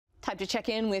Time to check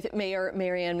in with Mayor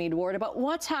Marianne Meed Ward about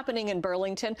what's happening in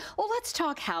Burlington. Well, let's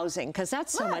talk housing, because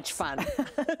that's so much fun.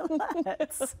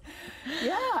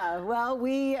 Yeah, well,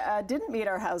 we didn't meet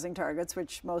our housing targets,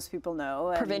 which most people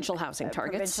know. Provincial housing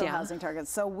targets, Provincial housing targets.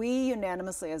 So we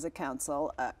unanimously, as a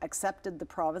council, accepted the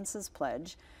province's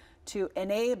pledge to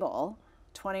enable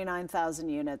 29,000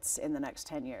 units in the next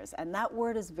 10 years. And that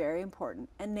word is very important,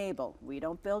 enable. We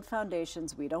don't build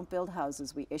foundations, we don't build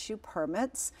houses, we issue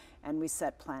permits and we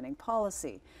set planning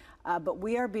policy. But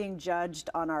we are being judged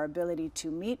on our ability to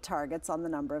meet targets on the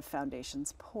number of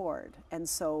foundations poured. And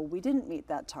so we didn't meet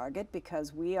that target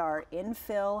because we are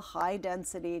infill, high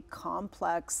density,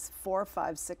 complex, 4,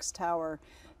 5, 6 tower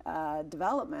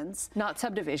developments. Not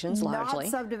subdivisions, largely.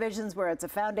 Not subdivisions where it's a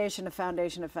foundation, a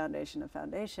foundation, a foundation, a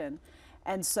foundation.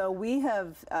 And so we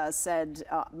have said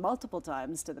multiple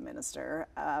times to the minister,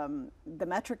 the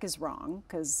metric is wrong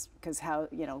because how,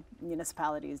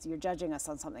 municipalities, you're judging us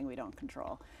on something we don't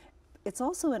control. It's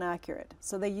also inaccurate.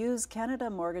 So they use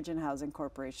Canada Mortgage and Housing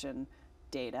Corporation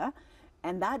data,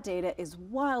 and that data is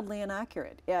wildly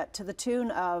inaccurate, to the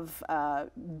tune of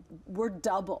we're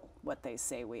double what they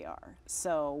say we are.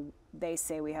 So they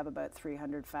say we have about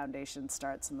 300 foundation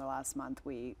starts in the last month.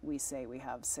 We say we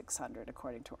have 600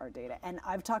 according to our data. And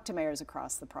I've talked to mayors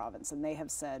across the province, and they have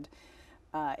said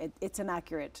it's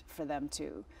inaccurate for them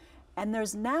too. And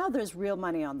there's real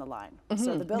money on the line.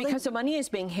 So the building, because the money is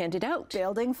being handed out.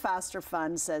 Building Faster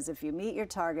Fund says if you meet your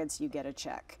targets, you get a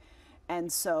check. And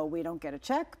so we don't get a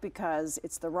check because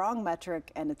it's the wrong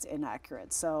metric and it's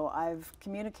inaccurate. So I've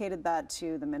communicated that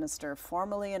to the minister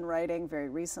formally in writing very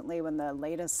recently when the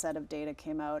latest set of data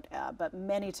came out. But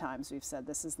many times we've said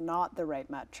this is not the right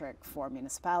metric for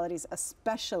municipalities,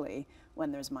 especially when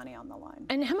there's money on the line.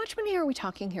 And how much money are we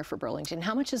talking here for Burlington?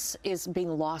 How much is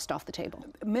being lost off the table?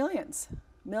 Millions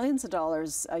of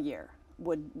dollars a year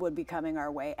would be coming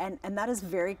our way. And that is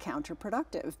very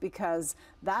counterproductive because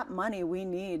that money we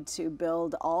need to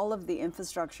build all of the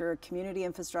infrastructure, community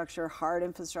infrastructure, hard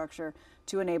infrastructure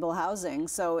to enable housing.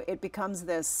 So it becomes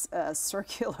this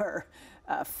circular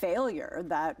failure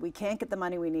that we can't get the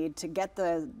money we need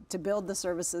to build the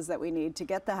services that we need to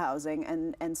get the housing.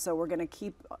 And so we're going to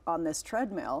keep on this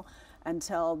treadmill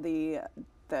until the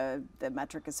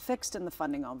metric is fixed and the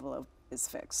funding envelope is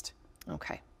fixed.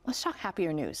 Okay. Let's talk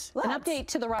happier news. An update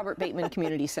to the Robert Bateman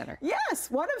Community Centre. Yes,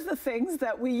 one of the things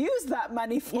that we use that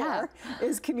money for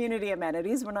is community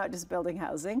amenities. We're not just building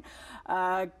housing.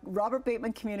 Robert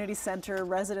Bateman Community Centre,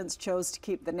 residents chose to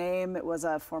keep the name. It was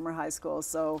a former high school.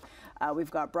 So we've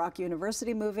got Brock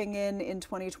University moving in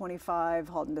 2025.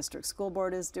 Halton District School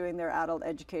Board is doing their adult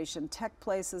education. Tech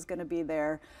Place is going to be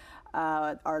there.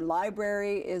 Our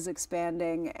library is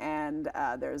expanding, and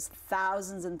there's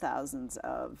thousands and thousands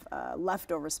of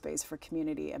leftover space for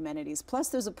community amenities. Plus,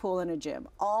 there's a pool and a gym.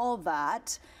 All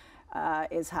that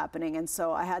is happening, and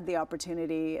so I had the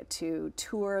opportunity to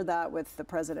tour that with the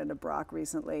president of Brock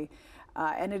recently,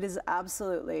 and it is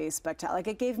absolutely spectacular. Like,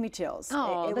 it gave me chills.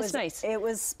 Oh, that's nice. It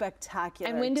was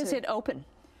spectacular. And when does it open?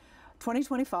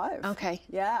 2025. Okay.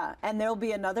 Yeah, and there'll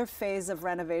be another phase of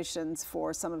renovations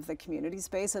for some of the community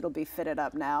space. It'll be fitted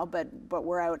up now, but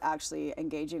we're out actually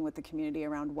engaging with the community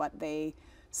around what they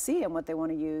see and what they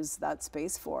want to use that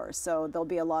space for. So there'll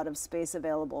be a lot of space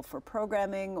available for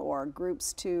programming or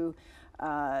groups to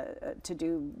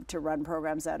run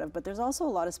programs out of. But there's also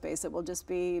a lot of space that will just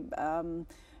be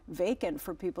vacant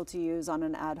for people to use on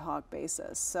an ad hoc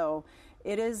basis. So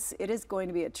it is going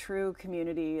to be a true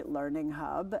community learning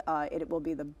hub. It will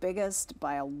be the biggest,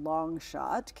 by a long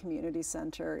shot, community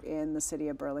center in the city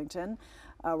of Burlington.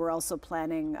 We're also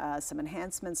planning some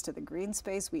enhancements to the green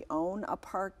space. We own a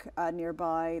park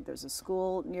nearby. There's a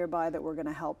school nearby that we're going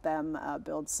to help them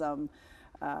build some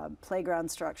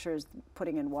playground structures,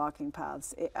 putting in walking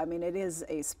paths. I mean, it is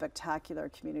a spectacular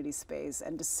community space,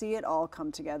 and to see it all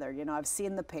come together. I've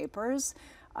seen the papers.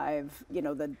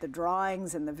 The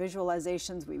drawings and the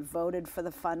visualizations. We voted for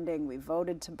the funding. We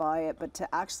voted to buy it, but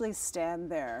to actually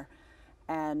stand there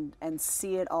and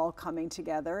see it all coming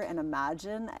together and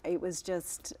imagine, it was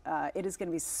just, it is going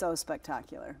to be so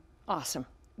spectacular. Awesome.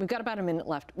 We've got about a minute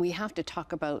left. We have to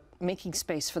talk about making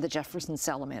space for the Jefferson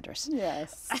salamanders.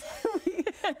 Yes.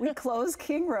 We close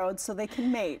King Road so they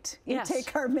can mate. Yes. We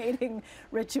take our mating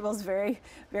rituals very,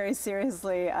 very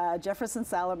seriously. Jefferson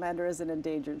salamander is an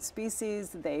endangered species.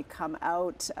 They come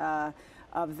out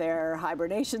of their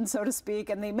hibernation, so to speak,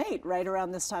 and they mate right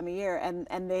around this time of year.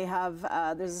 And they have,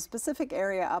 there's a specific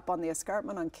area up on the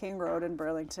escarpment on King Road in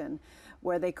Burlington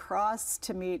where they cross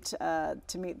to meet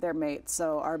their mate.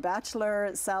 So our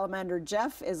bachelor salamander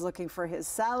Jeff is looking for his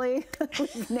Sally.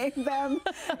 We've named them,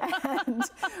 and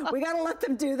we got to let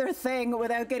them do their thing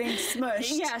without getting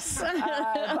smushed. Yes.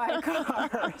 By a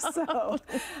car.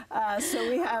 So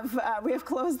we have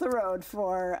closed the road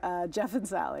for Jeff and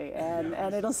Sally, and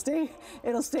it'll stay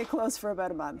closed for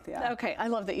about a month. Yeah. Okay, I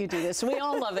love that you do this. We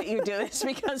all love that you do this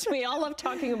because we all love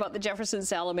talking about the Jefferson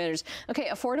salamanders. Okay,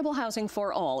 affordable housing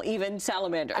for all, even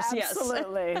salamanders.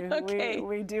 Absolutely. Yes. Okay.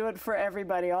 We do it for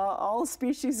everybody, all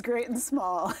species, great and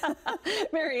small.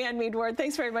 Marianne Meed Ward,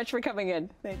 thanks very much for coming in.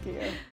 Thank you.